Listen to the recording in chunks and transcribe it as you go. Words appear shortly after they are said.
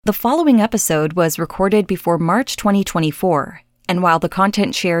The following episode was recorded before March 2024, and while the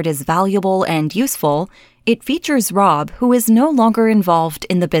content shared is valuable and useful, it features Rob, who is no longer involved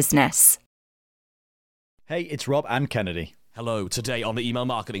in the business. Hey, it's Rob and Kennedy. Hello, today on the Email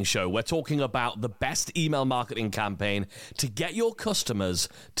Marketing Show, we're talking about the best email marketing campaign to get your customers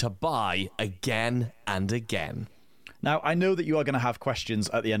to buy again and again. Now, I know that you are going to have questions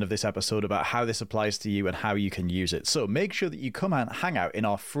at the end of this episode about how this applies to you and how you can use it. So make sure that you come and hang out in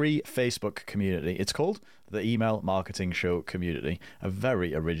our free Facebook community. It's called the Email Marketing Show Community, a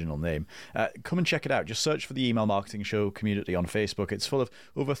very original name. Come and check it out. Just search for the Email Marketing Show Community on Facebook. It's full of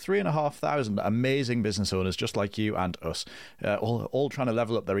over 3,500 amazing business owners just like you and us, all trying to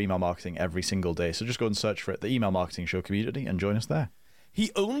level up their email marketing every single day. So just go and search for it, the Email Marketing Show Community, and join us there. He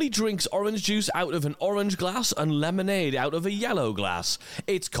only drinks orange juice out of an orange glass and lemonade out of a yellow glass.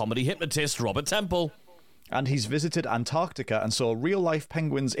 It's comedy hypnotist Robert Temple. And he's visited Antarctica and saw real-life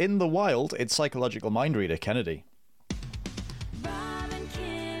penguins in the wild. It's psychological mind reader Kennedy.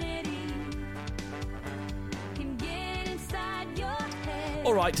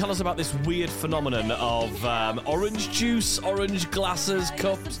 All right, tell us about this weird phenomenon of orange juice, orange glasses,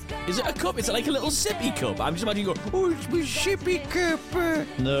 cups. Is it a cup? Is it like a little sippy cup? I'm just imagining you go, oh, it's my sippy cup.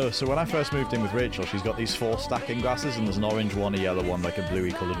 No, so when I first moved in with Rachel, she's got these 4 stacking glasses, and there's an orange one, a yellow one, like a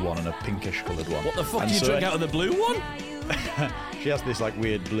bluey coloured one, and a pinkish coloured one. What the fuck do you drink out of the blue one? She has this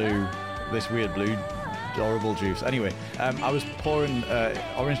weird blue, horrible juice. Anyway, I was pouring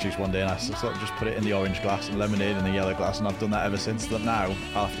orange juice one day, and I sort of just put it in the orange glass and lemonade in the yellow glass, and I've done that ever since. That now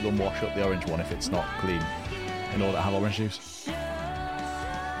I'll have to go and wash up the orange one if it's not clean in order to have orange juice.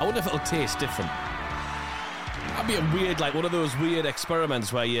 I wonder if it'll taste different. That'd be a weird, one of those weird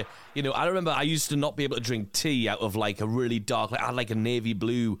experiments where you know, I remember I used to not be able to drink tea out of a really dark, I had a navy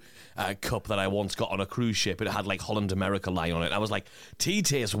blue cup that I once got on a cruise ship. It had Holland America line on it. I was like, tea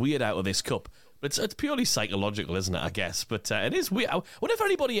tastes weird out of this cup. But it's purely psychological, isn't it, I guess? But it is weird. I wonder if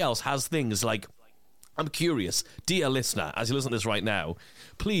anybody else has things like, I'm curious, dear listener, as you listen to this right now,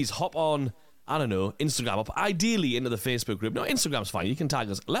 please hop on, I don't know, Instagram, up ideally into the Facebook group. No, Instagram's fine, you can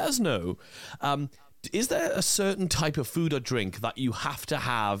tag us. Let us know, is there a certain type of food or drink that you have to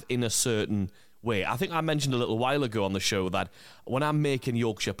have in a certain way? I think I mentioned a little while ago on the show that when I'm making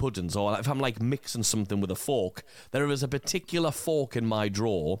Yorkshire puddings, or if I'm mixing something with a fork, there is a particular fork in my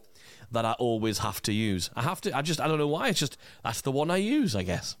drawer that I always have to use. I don't know why, that's the one I use, I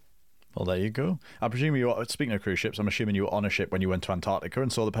guess. Well, there you go. I presume speaking of cruise ships, I'm assuming you were on a ship when you went to Antarctica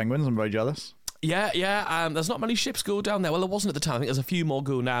and saw the penguins. I'm very jealous. Yeah. There's not many ships go down there. Well, there wasn't at the time. I think there's a few more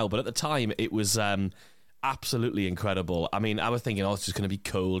go now, but at the time it was absolutely incredible. I mean, I was thinking, it's just going to be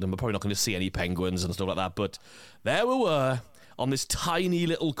cold and we're probably not going to see any penguins and stuff like that, but there we were on this tiny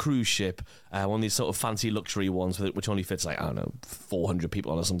little cruise ship, one of these sort of fancy luxury ones which only fits 400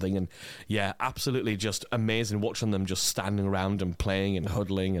 people on or something. And yeah, absolutely just amazing watching them just standing around and playing and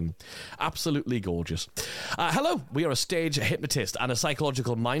huddling, and absolutely gorgeous. Hello, we are a stage hypnotist and a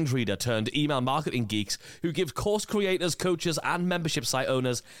psychological mind reader turned email marketing geeks who give course creators, coaches and membership site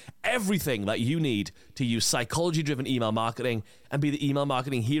owners everything that you need to use psychology-driven email marketing and be the email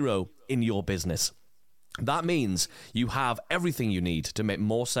marketing hero in your business. That means you have everything you need to make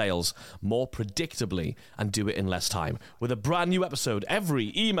more sales more predictably and do it in less time. With a brand new episode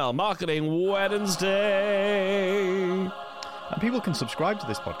every Email Marketing Wednesday. And people can subscribe to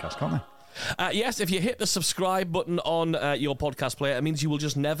this podcast, can't they? Yes, if you hit the subscribe button on your podcast player, it means you will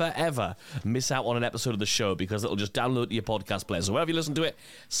just never, ever miss out on an episode of the show because it'll just download to your podcast player. So wherever you listen to it,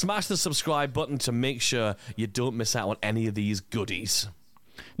 smash the subscribe button to make sure you don't miss out on any of these goodies.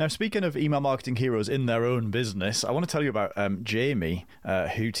 Now, speaking of email marketing heroes in their own business, I want to tell you about Jamie,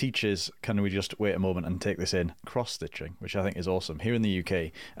 who teaches, can we just wait a moment and take this in, cross-stitching, which I think is awesome, here in the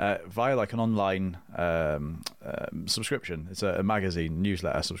UK, via an online subscription. It's a magazine,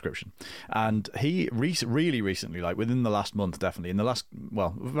 newsletter subscription. And he really recently, within the last month, definitely,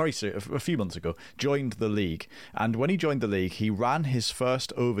 a few months ago, joined the league. And when he joined the league, he ran his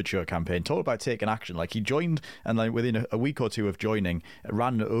first overture campaign, talk about taking action. He joined, and within a week or two of joining,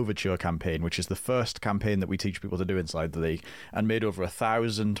 ran an overture campaign, which is the first campaign that we teach people to do inside the league, and made over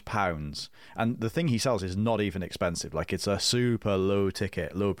 £1,000. And the thing he sells is not even expensive. It's a super low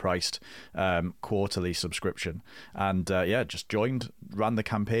ticket, low priced quarterly subscription. And just joined, ran the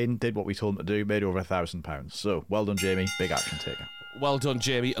campaign, did what we told him to do, made over £1,000. So well done, Jamie. Big action taker. Well done,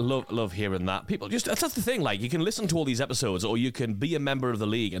 Jamie. I love hearing that. People, that's the thing. You can listen to all these episodes, or you can be a member of the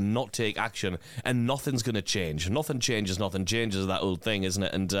league and not take action, and nothing's going to change. Nothing changes, that old thing, isn't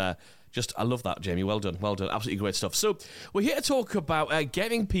it? And I love that, Jamie. Well done. Absolutely great stuff. So we're here to talk about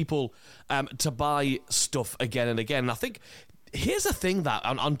getting people to buy stuff again and again. And I think here's the thing that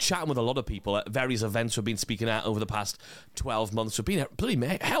I'm chatting with a lot of people at various events we've been speaking at over the past 12 months. We've been at, bloody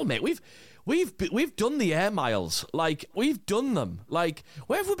hell, mate, we've done the air miles. Like, we've done them. Like,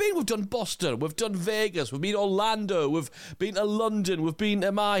 where have we been? We've done Boston, we've done Vegas, we've been Orlando, we've been to London, we've been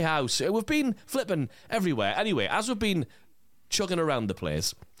to my house, we've been flipping everywhere. Anyway, as we've been chugging around the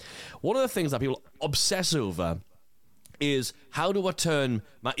place, one of the things that people obsess over is, how do I turn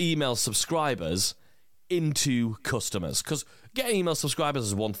my email subscribers into customers? Because getting email subscribers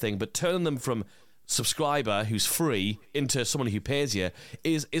is one thing, but turning them from subscriber who's free into someone who pays you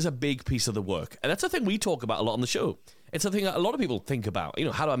is a big piece of the work. And that's a thing we talk about a lot on the show. It's a thing that a lot of people think about. You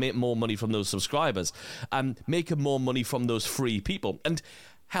know, how do I make more money from those subscribers and make more money from those free people? And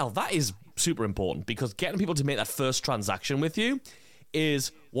hell, that is super important, because getting people to make that first transaction with you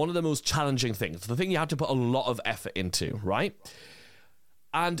is one of the most challenging things. The thing you have to put a lot of effort into, right?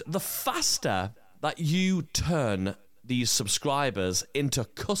 And the faster that you turn these subscribers into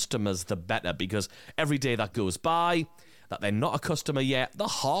customers, the better, because every day that goes by that they're not a customer yet, the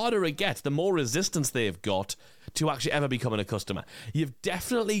harder it gets, the more resistance they've got to actually ever becoming a customer. You've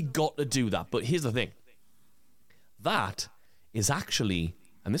definitely got to do that. But here's the thing. That is actually,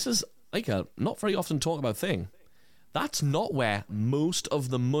 and this is like a not very often talked about thing, that's not where most of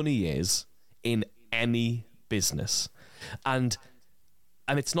the money is in any business. And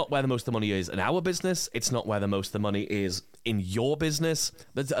it's not where the most of the money is in our business. It's not where the most of the money is in your business.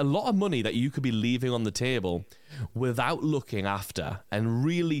 There's a lot of money that you could be leaving on the table without looking after and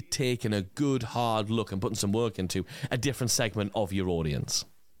really taking a good hard look and putting some work into a different segment of your audience.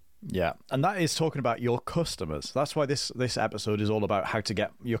 Yeah, and that is talking about your customers. That's why this episode is all about how to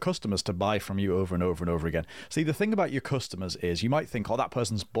get your customers to buy from you over and over and over again. See, the thing about your customers is you might think, oh, that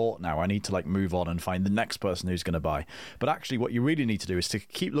person's bought now, I need to move on and find the next person who's going to buy. But actually what you really need to do is to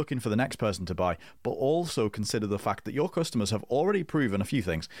keep looking for the next person to buy, but also consider the fact that your customers have already proven a few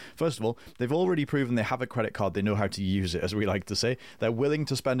things. First of all, they've already proven they have a credit card, they know how to use it, as we like to say. They're willing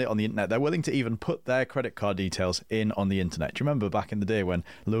to spend it on the internet. They're willing to even put their credit card details in on the internet. Do you remember back in the day when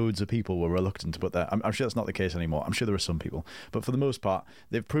loads of people were reluctant to put that? I'm sure that's not the case anymore. I'm sure there are some people, but for the most part,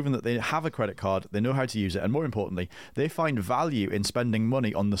 they've proven that they have a credit card, they know how to use it, and more importantly, they find value in spending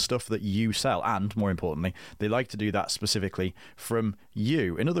money on the stuff that you sell, and more importantly, they like to do that specifically from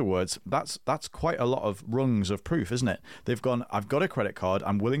you. In other words, that's quite a lot of rungs of proof, isn't it? They've gone, I've got a credit card,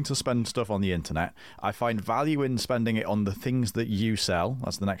 I'm willing to spend stuff on the internet, I find value in spending it on the things that you sell,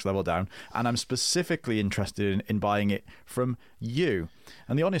 that's the next level down, and I'm specifically interested in buying it from you.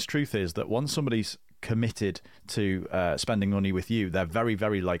 And the honest truth is that once somebody's committed to spending money with you, they're very,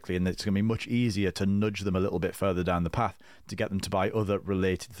 very likely, and it's going to be much easier to nudge them a little bit further down the path to get them to buy other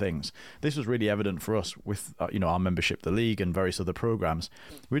related things. This was really evident for us with our membership, the league, and various other programs.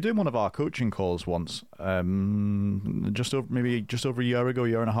 We were doing one of our coaching calls once, just over a year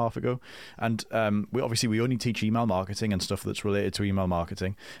and a half ago, and we only teach email marketing and stuff that's related to email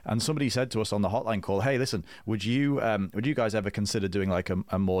marketing. And somebody said to us on the hotline call, "Hey, listen, would you guys ever consider doing like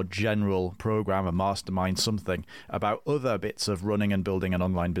a more general program, a mastermind, something about other bits of running and building an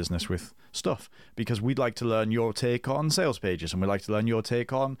online business with stuff? Because we'd like to learn your take on sales pages, and we'd like to learn your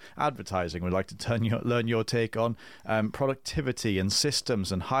take on advertising. We'd like to learn your take on productivity and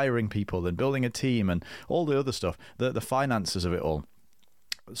systems and hiring people and building a team and all the other stuff, the finances of it all."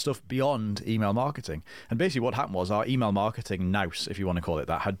 Stuff beyond email marketing. And basically what happened was our email marketing nous, if you want to call it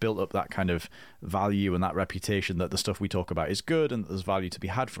that, had built up that kind of value and that reputation that the stuff we talk about is good and that there's value to be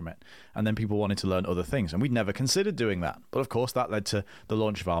had from it. And then people wanted to learn other things, and we'd never considered doing that. But of course that led to the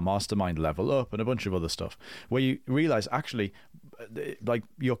launch of our mastermind, Level Up, and a bunch of other stuff, where you realize actually, like,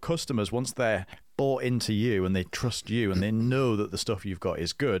 your customers, once they're bought into you and they trust you and they know that the stuff you've got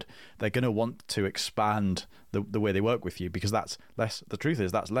is good, they're going to want to expand the way they work with you, because the truth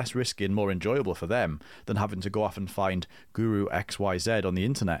is that's less risky and more enjoyable for them than having to go off and find Guru XYZ on the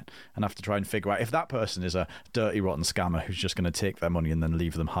internet and have to try and figure out if that person is a dirty, rotten scammer who's just going to take their money and then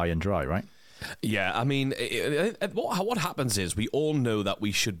leave them high and dry, right? Yeah, I mean, what happens is we all know that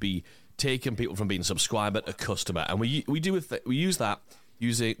we should be taking people from being subscriber to customer, and we do that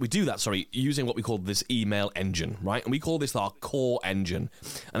using what we call this email engine, right? And we call this our core engine,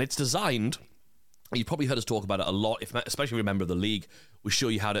 and it's designed. You've probably heard us talk about it a lot, especially if you remember the league. We show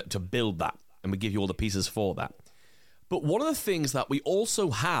you how to build that, and we give you all the pieces for that. But one of the things that we also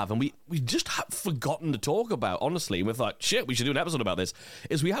have, and we just have forgotten to talk about, honestly, and we're like, shit, we should do an episode about this,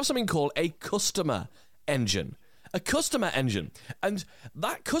 is we have something called a customer engine. A customer engine. And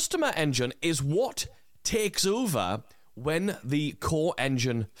that customer engine is what takes over when the core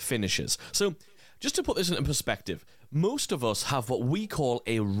engine finishes. So just to put this into perspective, most of us have what we call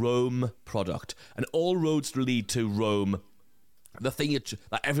a Rome product, and all roads lead to Rome the thing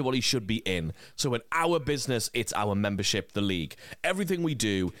that everybody should be in. So in our business, it's our membership, the league. Everything we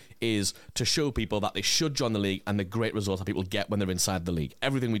do is to show people that they should join the league and the great results that people get when they're inside the league.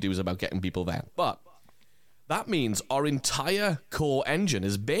 Everything we do is about getting people there. But that means our entire core engine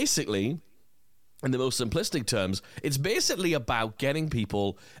is basically, in the most simplistic terms, it's basically about getting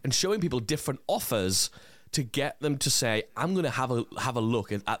people and showing people different offers to get them to say, I'm going to have a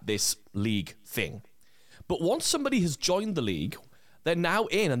look at this league thing. But once somebody has joined the league, they're now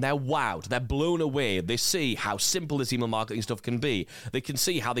in and they're wowed. They're blown away. They see how simple this email marketing stuff can be. They can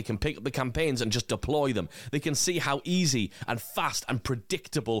see how they can pick up the campaigns and just deploy them. They can see how easy and fast and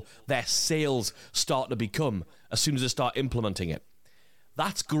predictable their sales start to become as soon as they start implementing it.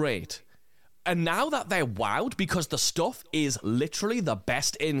 That's great. And now that they're wowed because the stuff is literally the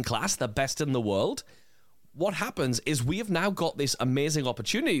best in class, the best in the world, what happens is we have now got this amazing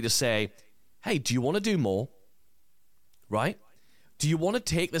opportunity to say, hey, do you want to do more? Right? Do you want to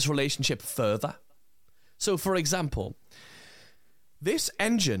take this relationship further? So, for example, this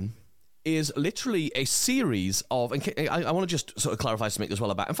engine is literally a series of... I want to just sort of clarify something as well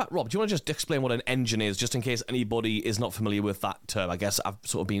about... In fact, Rob, do you want to just explain what an engine is, just in case anybody is not familiar with that term? I guess I've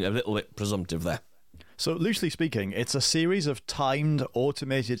sort of been a little bit presumptive there. So loosely speaking, it's a series of timed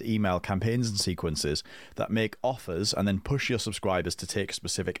automated email campaigns and sequences that make offers and then push your subscribers to take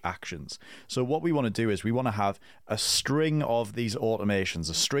specific actions. So what we want to do is we want to have a string of these automations,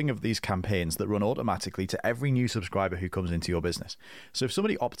 a string of these campaigns that run automatically to every new subscriber who comes into your business. So if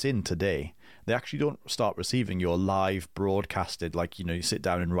somebody opts in today, they actually don't start receiving your live broadcasted, like, you sit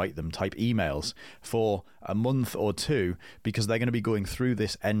down and write them type emails for a month or two, because they're going to be going through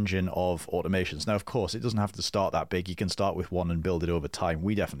this engine of automations. Now, of course, it doesn't have to start that big. You can start with one and build it over time.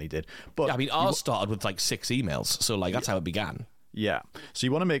 We definitely did. But yeah, I mean, ours started with like 6 emails. So that's how it began. Yeah. So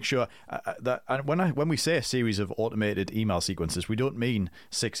you want to make sure that, and when we say a series of automated email sequences, we don't mean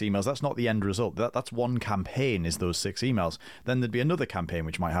 6 emails. That's not the end result. That's one campaign, is those 6 emails. Then there'd be another campaign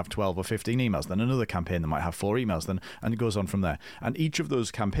which might have 12 or 15 emails. Then another campaign that might have 4 emails. And it goes on from there. And each of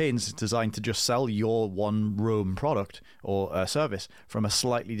those campaigns is designed to just sell your one roam product or service from a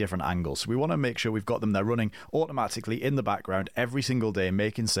slightly different angle. So we want to make sure we've got them there running automatically in the background every single day,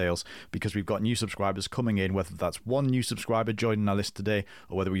 making sales, because we've got new subscribers coming in, whether that's one new subscriber joining our list today,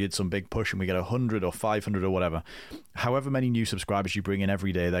 or whether we did some big push and we get 100 or 500 or whatever. However many new subscribers you bring in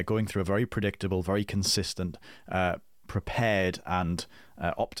every day, they're going through a very predictable, very consistent, prepared and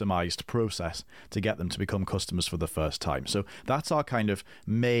optimized process to get them to become customers for the first time. So that's our kind of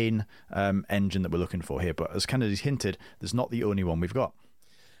main engine that we're looking for here. But as Kennedy's hinted, there's not the only one we've got.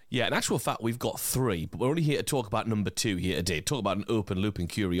 Yeah, in actual fact, we've got 3, but we're only here to talk about number 2 here today. Talk about an open looping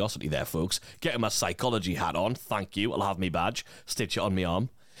curiosity there, folks. Getting my psychology hat on. Thank you. I'll have me badge. Stitch it on my arm.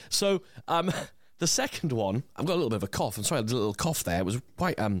 So, the second one, I've got a little bit of a cough. I'm sorry, I did a little cough there. It was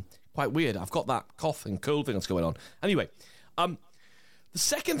quite weird. I've got that cough and cold thing that's going on. Anyway, the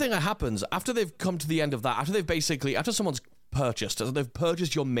second thing that happens after they've come to the end of that, after someone's purchased, after they've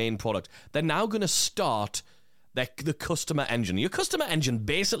purchased your main product, they're now going to start the customer engine. Your customer engine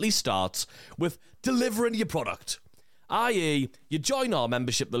basically starts with delivering your product. I.e., you join our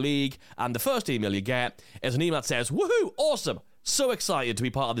membership, the league, and the first email you get is an email that says, woohoo, awesome, so excited to be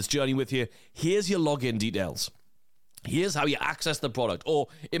part of this journey with you. Here's your login details. Here's how you access the product. Or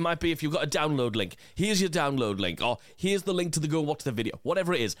it might be if you've got a download link. Here's your download link. Or here's the link to go watch the video.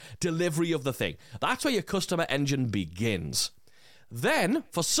 Whatever it is, delivery of the thing. That's where your customer engine begins. Then,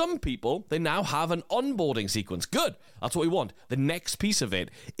 for some people, they now have an onboarding sequence. Good. That's what we want. The next piece of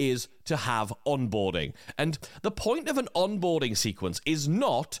it is to have onboarding. And the point of an onboarding sequence is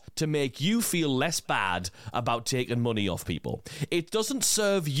not to make you feel less bad about taking money off people. It doesn't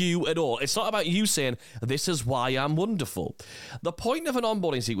serve you at all. It's not about you saying, this is why I'm wonderful. The point of an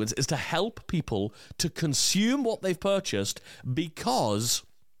onboarding sequence is to help people to consume what they've purchased because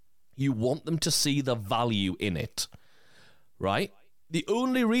you want them to see the value in it. Right? The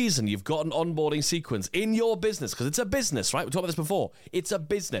only reason you've got an onboarding sequence in your business, because it's a business, right? We talked about this before. It's a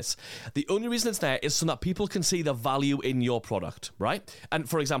business. The only reason it's there is so that people can see the value in your product, right? And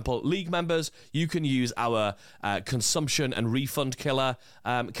for example, league members, you can use our consumption and refund killer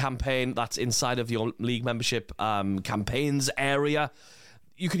campaign that's inside of your league membership campaigns area.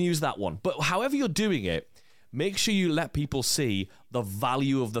 You can use that one. But however you're doing it, make sure you let people see the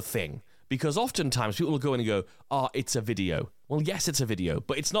value of the thing. Because oftentimes people will go in and go, oh, it's a video. Well, yes, it's a video,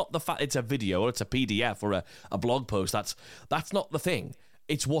 but it's not the fact it's a video or it's a PDF or a blog post. That's not the thing.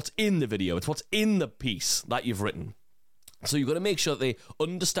 It's what's in the video. It's what's in the piece that you've written. So you've got to make sure that they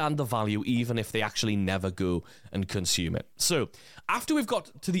understand the value even if they actually never go and consume it. So after we've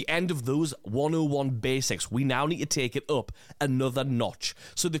got to the end of those 101 basics, we now need to take it up another notch.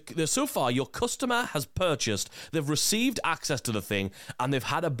 So so far, your customer has purchased, they've received access to the thing, and they've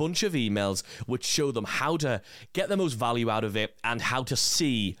had a bunch of emails which show them how to get the most value out of it and how to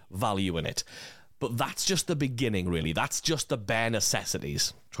see value in it. But that's just the beginning, really. That's just the bare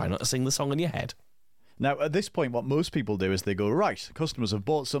necessities. Try not to sing the song in your head. Now, at this point, what most people do is they go, right, customers have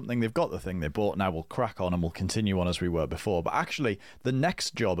bought something, they've got the thing they bought, now we'll crack on and we'll continue on as we were before. But actually, the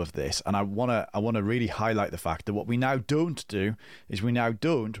next job of this, and I want to really highlight the fact that what we now don't do is we now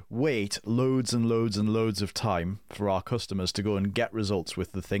don't wait loads and loads and loads of time for our customers to go and get results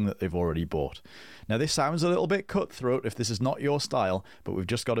with the thing that they've already bought. Now, this sounds a little bit cutthroat if this is not your style, but we've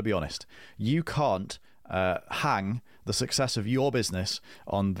just got to be honest. You can't hang the success of your business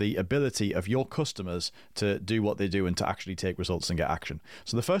on the ability of your customers to do what they do and to actually take results and get action.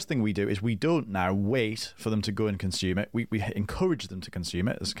 So the first thing we do is we don't now wait for them to go and consume it. We encourage them to consume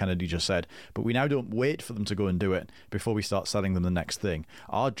it, as Kennedy just said, but we now don't wait for them to go and do it before we start selling them the next thing.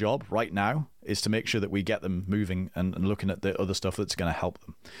 Our job right now is to make sure that we get them moving and looking at the other stuff that's going to help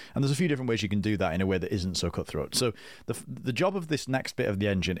them. And there's a few different ways you can do that in a way that isn't so cutthroat. So the job of this next bit of the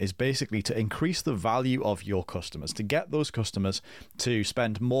engine is basically to increase the value of your customers, to get those customers to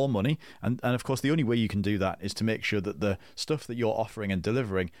spend more money. And of course, the only way you can do that is to make sure that the stuff that you're offering and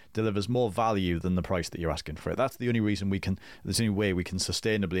delivering delivers more value than the price that you're asking for it. That's the only reason there's the only way we can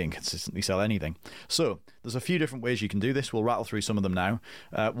sustainably and consistently sell anything. So there's a few different ways you can do this. We'll rattle through some of them now.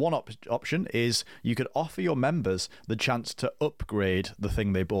 One option is you could offer your members the chance to upgrade the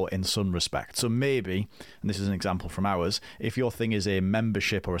thing they bought in some respect. So maybe, and this is an example from ours, if your thing is a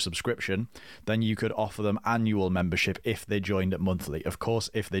membership or a subscription, then you could offer them annual membership if they joined it monthly. Of course,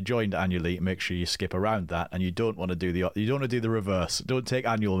 if they joined annually, make sure you skip around that, and you don't want to do the reverse. Don't take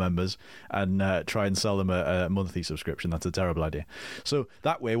annual members and try and sell them a monthly subscription. That's a terrible idea. So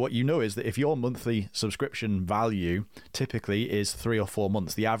that way, what you know is that if your monthly subscription value typically is 3 or 4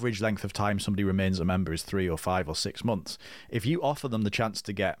 months, the average length of time somebody remains a member is 3 or 5 or 6 months. If you offer them the chance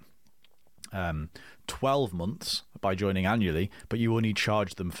to get 12 months by joining annually, but you only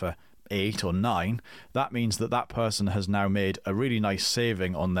charge them for 8 or 9, that means that person has now made a really nice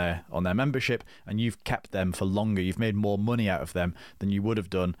saving on their membership, and you've kept them for longer. You've made more money out of them than you would have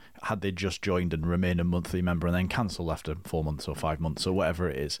done had they just joined and remained a monthly member and then cancel after 4 months or 5 months or whatever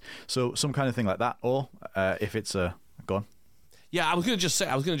it is. So some kind of thing like that, or if it's go on. Yeah, I was going to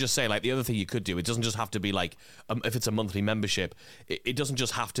just say, like, the other thing you could do, it doesn't just have to be like, if it's a monthly membership, it doesn't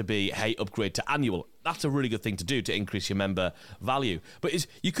just have to be, hey, upgrade to annual. That's a really good thing to do to increase your member value. But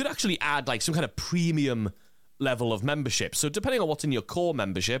you could actually add like some kind of premium level of membership. So depending on what's in your core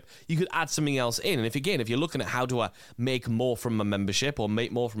membership, you could add something else in. And if you're looking at how to make more from a membership or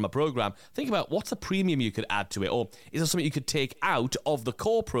make more from a program, think about what's a premium you could add to it, or is there something you could take out of the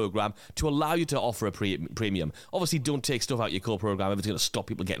core program to allow you to offer a premium? Obviously, don't take stuff out your core program if it's going to stop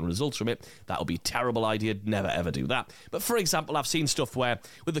people getting results from it. That would be a terrible idea. Never ever do that. But for example, I've seen stuff where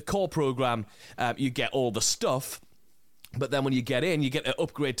with the core program, you get all the stuff, but then when you get in, you get an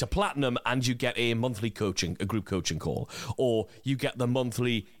upgrade to platinum and you get a monthly coaching, a group coaching call, or you get the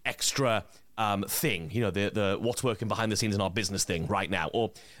monthly extra thing, the what's working behind the scenes in our business thing right now.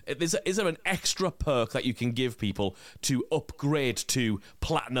 Or is there an extra perk that you can give people to upgrade to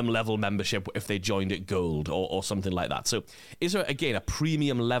platinum level membership if they joined at gold or something like that? So is there, again, a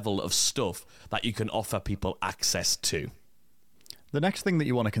premium level of stuff that you can offer people access to? The next thing that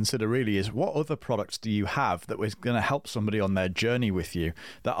you want to consider really is what other products do you have that is going to help somebody on their journey with you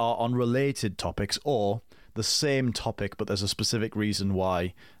that are on related topics or the same topic, but there's a specific reason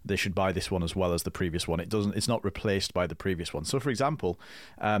why they should buy this one as well as the previous one. It's not replaced by the previous one. So for example,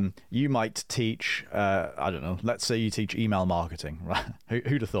 you might teach, I don't know, let's say you teach email marketing, right?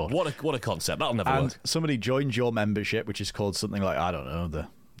 Who'd have thought? What a concept. That'll never work. Somebody joins your membership, which is called something like, I don't know, the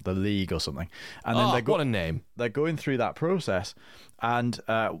League or something, and then what a name. They're going through that process, and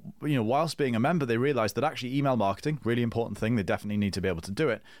whilst being a member, they realize that actually email marketing, really important thing, they definitely need to be able to do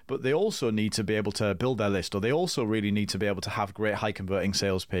it, but they also need to be able to build their list, or they also really need to be able to have great high converting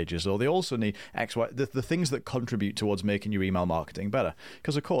sales pages, or they also need the things that contribute towards making your email marketing better.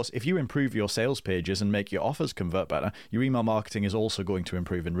 Because of course, if you improve your sales pages and make your offers convert better, your email marketing is also going to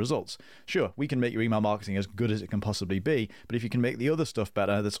improve in results. Sure, we can make your email marketing as good as it can possibly be, but if you can make the other stuff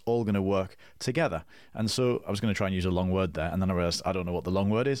better, that's all going to work together. And so I was going to try and use a long word there, and then I realized I don't know what the long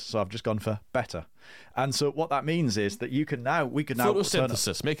word is, so I've just gone for better. And so what that means is that we can now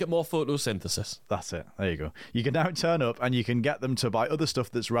photosynthesis. Make it more photosynthesis. That's it. There you go. You can now turn up and you can get them to buy other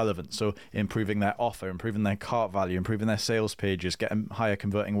stuff that's relevant. So improving their offer, improving their cart value, improving their sales pages, getting higher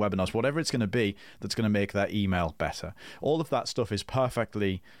converting webinars, whatever it's going to be that's going to make their email better. All of that stuff is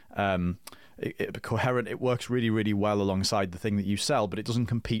perfectly coherent. It works really, really well alongside the thing that you sell, but it doesn't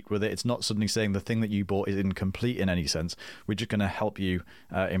compete with it. It's not suddenly saying the thing that you bought is incomplete in any sense. We're just going to help you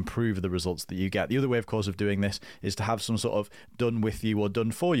improve the results that you get. The other way, of course, of doing this is to have some sort of done with you or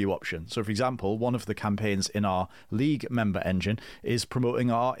done for you option. So, for example, one of the campaigns in our league member engine is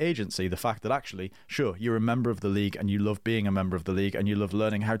promoting our agency. The fact that actually, sure, you're a member of the league and you love being a member of the league and you love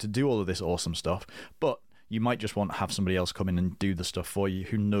learning how to do all of this awesome stuff, but you might just want to have somebody else come in and do the stuff for you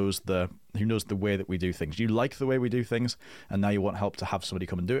who knows the way that we do things. You like the way we do things, and now you want help to have somebody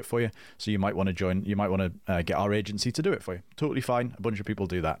come and do it for you. So you might want to join. You might want to get our agency to do it for you. Totally fine. A bunch of people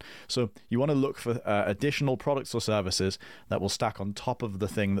do that. So you want to look for additional products or services that will stack on top of the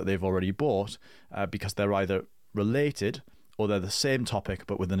thing that they've already bought, because they're either related or they're the same topic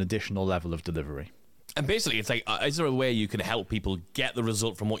but with an additional level of delivery. And basically, it's like, is there a way you can help people get the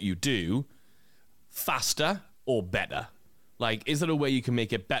result from what you do faster or better? Like, is there a way you can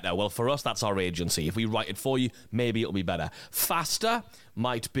make it better? Well, for us, that's our agency. If we write it for you, maybe it'll be better. Faster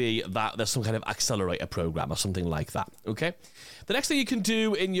might be that there's some kind of accelerator program or something like that, okay? The next thing you can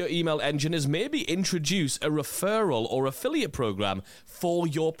do in your email engine is maybe introduce a referral or affiliate program for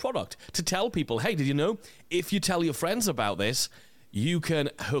your product to tell people, hey, did you know, if you tell your friends about this, you can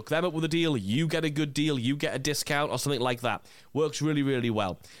hook them up with a deal, you get a good deal, you get a discount or something like that. Works really, really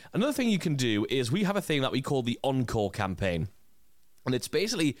well. Another thing you can do is we have a thing that we call the Encore campaign. And it's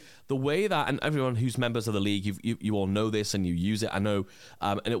basically the way that, and everyone who's members of the league, you all know this and you use it, I know,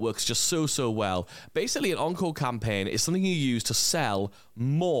 and it works just so well. Basically, an Encore campaign is something you use to sell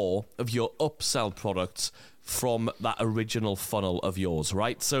more of your upsell products from that original funnel of yours,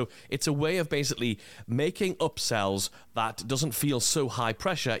 right? So it's a way of basically making upsells that doesn't feel so high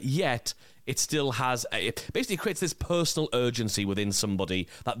pressure, yet it still has, it basically creates this personal urgency within somebody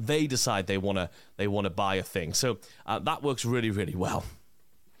that they decide they want to buy a thing. So that works really, really well.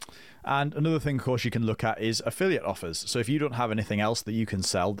 And another thing, of course, you can look at is affiliate offers. So if you don't have anything else that you can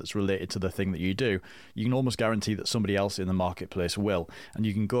sell that's related to the thing that you do, you can almost guarantee that somebody else in the marketplace will. And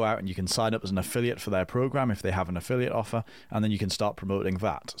you can go out and you can sign up as an affiliate for their program if they have an affiliate offer, and then you can start promoting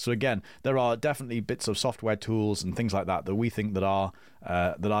that. So again, there are definitely bits of software tools and things like that we think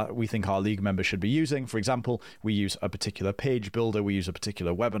we think our league members should be using. For example, we use a particular page builder, we use a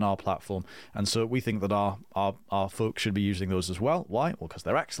particular webinar platform, and so we think that our folks should be using those as well. Why? Well, because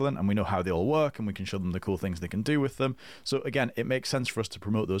they're excellent and we know how they all work and we can show them the cool things they can do with them. So again, it makes sense for us to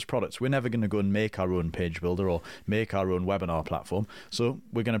promote those products. We're never going to go and make our own page builder or make our own webinar platform. So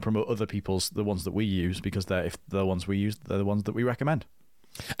we're going to promote other people's, the ones that we use, because they're the ones we use, they're the ones that we recommend.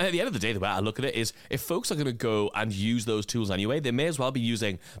 And at the end of the day, the way I look at it is, if folks are going to go and use those tools anyway, they may as well be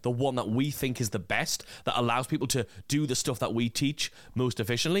using the one that we think is the best, that allows people to do the stuff that we teach most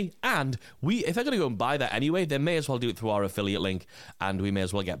efficiently. And if they're going to go and buy that anyway, they may as well do it through our affiliate link, and we may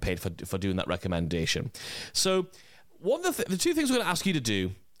as well get paid for doing that recommendation. So one of the two things we're going to ask you to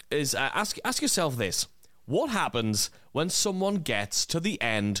do is ask yourself this. What happens when someone gets to the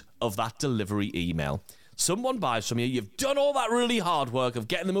end of that delivery email? Someone buys from you, you've done all that really hard work of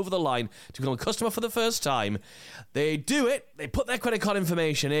getting them over the line to become a customer for the first time. They do it, they put their credit card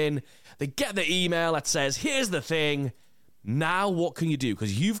information in, they get the email that says, here's the thing. Now what can you do?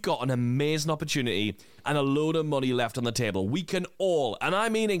 Because you've got an amazing opportunity and a load of money left on the table. We can all, and I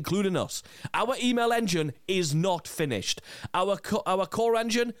mean including us, our email engine is not finished. Our core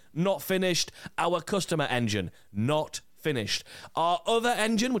engine, not finished. Our customer engine, not finished. Our other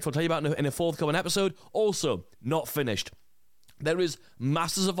engine, which we'll tell you about in a forthcoming episode, also not finished. There is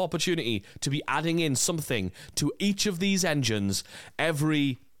masses of opportunity to be adding in something to each of these engines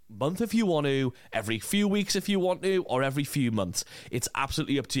every month if you want to, every few weeks if you want to, or every few months. It's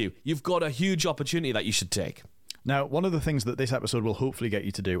absolutely up to you. You've got a huge opportunity that you should take. Now, one of the things that this episode will hopefully get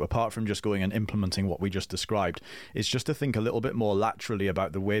you to do, apart from just going and implementing what we just described, is just to think a little bit more laterally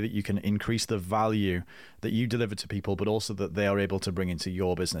about the way that you can increase the value that you deliver to people, but also that they are able to bring into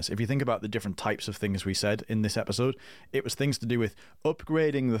your business. If you think about the different types of things we said in this episode, it was things to do with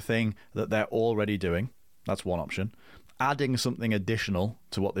upgrading the thing that they're already doing. That's one option. Adding something additional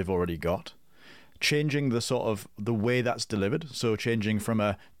to what they've already got. changing the sort of the way that's delivered. So changing from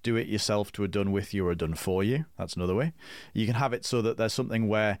a do it yourself to a done with you or a done for you. That's another way. You can have it so that there's something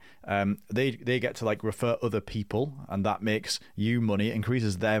where they get to like refer other people, and that makes you money,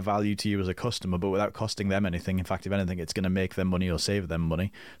 increases their value to you as a customer, but without costing them anything. In fact, if anything, it's going to make them money or save them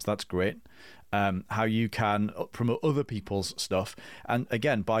money. So that's great. How you can promote other people's stuff. And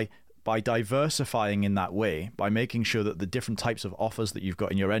again, by diversifying in that way, by making sure that the different types of offers that you've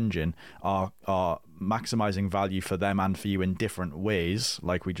got in your engine are maximizing value for them and for you in different ways,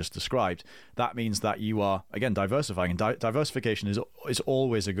 like we just described, that means that you are, again, diversifying. And diversification is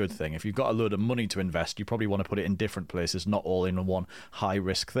always a good thing. If you've got a load of money to invest, you probably want to put it in different places, not all in one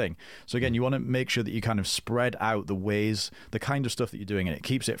high-risk thing. So again, you want to make sure that you kind of spread out the ways, the kind of stuff that you're doing, and it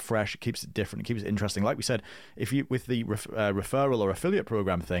keeps it fresh, it keeps it different, it keeps it interesting. Like we said, if you with the referral or affiliate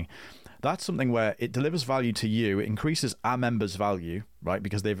program thing, that's something where it delivers value to you, it increases our members' value, right,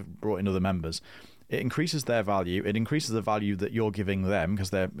 because they've brought in other members. It increases their value. It increases the value that you're giving them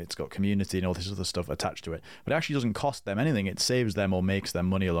because it's got community and all this other stuff attached to it. But it actually doesn't cost them anything. It saves them or makes them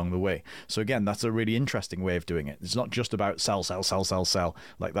money along the way. So again, that's a really interesting way of doing it. It's not just about sell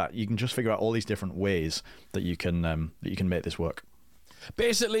like that. You can just figure out all these different ways that you can make this work.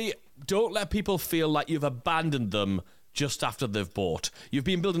 Basically, don't let people feel like you've abandoned them just after they've bought. You've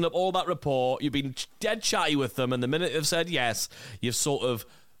been building up all that rapport. You've been dead chatty with them, and the minute they've said yes, you've sort of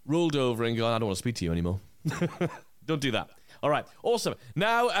rolled over and gone, I don't want to speak to you anymore. Don't do that. All right, awesome.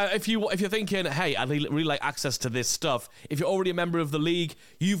 Now, if you're thinking, hey, I'd really like access to this stuff, if you're already a member of the league,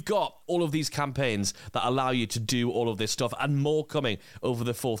 you've got all of these campaigns that allow you to do all of this stuff and more coming over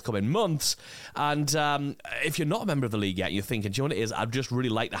the forthcoming months. And if you're not a member of the league yet, you're thinking, do you know what it is? I'd just really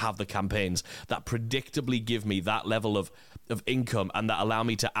like to have the campaigns that predictably give me that level of income and that allow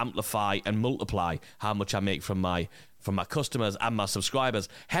me to amplify and multiply how much I make from my customers and my subscribers.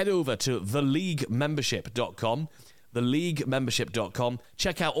 Head over to theleaguemembership.com. theleaguemembership.com.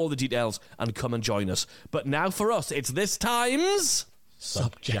 Check out all the details and come and join us. But now for us, it's this time's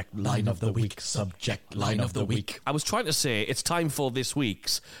Subject Line of the Week. Subject Line of the Week. I was trying to say it's time for this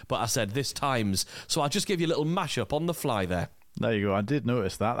week's, but I said this time's. So I'll just give you a little mashup on the fly there. There you go. I did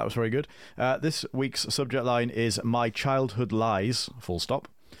notice that. That was very good. This week's subject line is My Childhood Lies, full stop.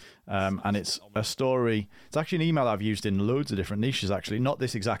 And it's a story. It's actually an email I've used in loads of different niches, actually. Not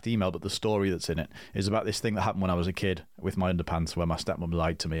this exact email, but the story that's in it is about this thing that happened when I was a kid with my underpants, where my stepmom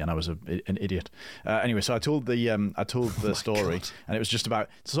lied to me and I was an idiot. Anyway, so I told the story, God. And it was just about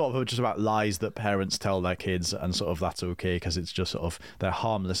lies that parents tell their kids, and sort of that's okay because it's just sort of they're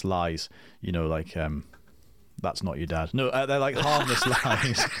harmless lies, you know, like that's not your dad. No, they're like harmless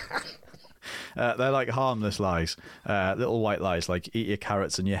lies. They're like harmless lies, little white lies, like eat your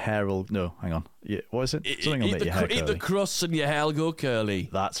carrots and your hair will... No, hang on. What is it? Something will make your hair curly. Eat the crusts and your hair will go curly.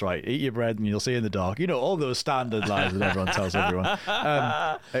 That's right. Eat your bread and you'll see in the dark. You know, all those standard lies that everyone tells everyone.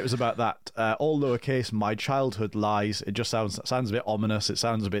 It was about that. All lowercase, My Childhood Lies. It just sounds a bit ominous. It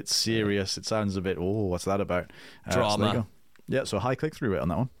sounds a bit serious. It sounds a bit, what's that about? Drama. So high click-through rate on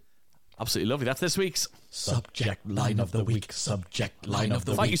that one. Absolutely lovely. That's this week's Subject Line of the Week. Subject Line of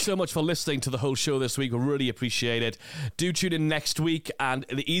the Week. Thank you so much for listening to the whole show this week. We really appreciate it. Do tune in next week, and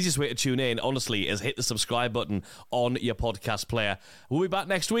the easiest way to tune in, honestly, is hit the subscribe button on your podcast player. We'll be back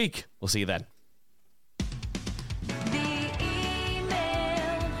next week. We'll see you then. The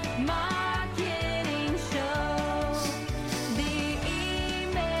email,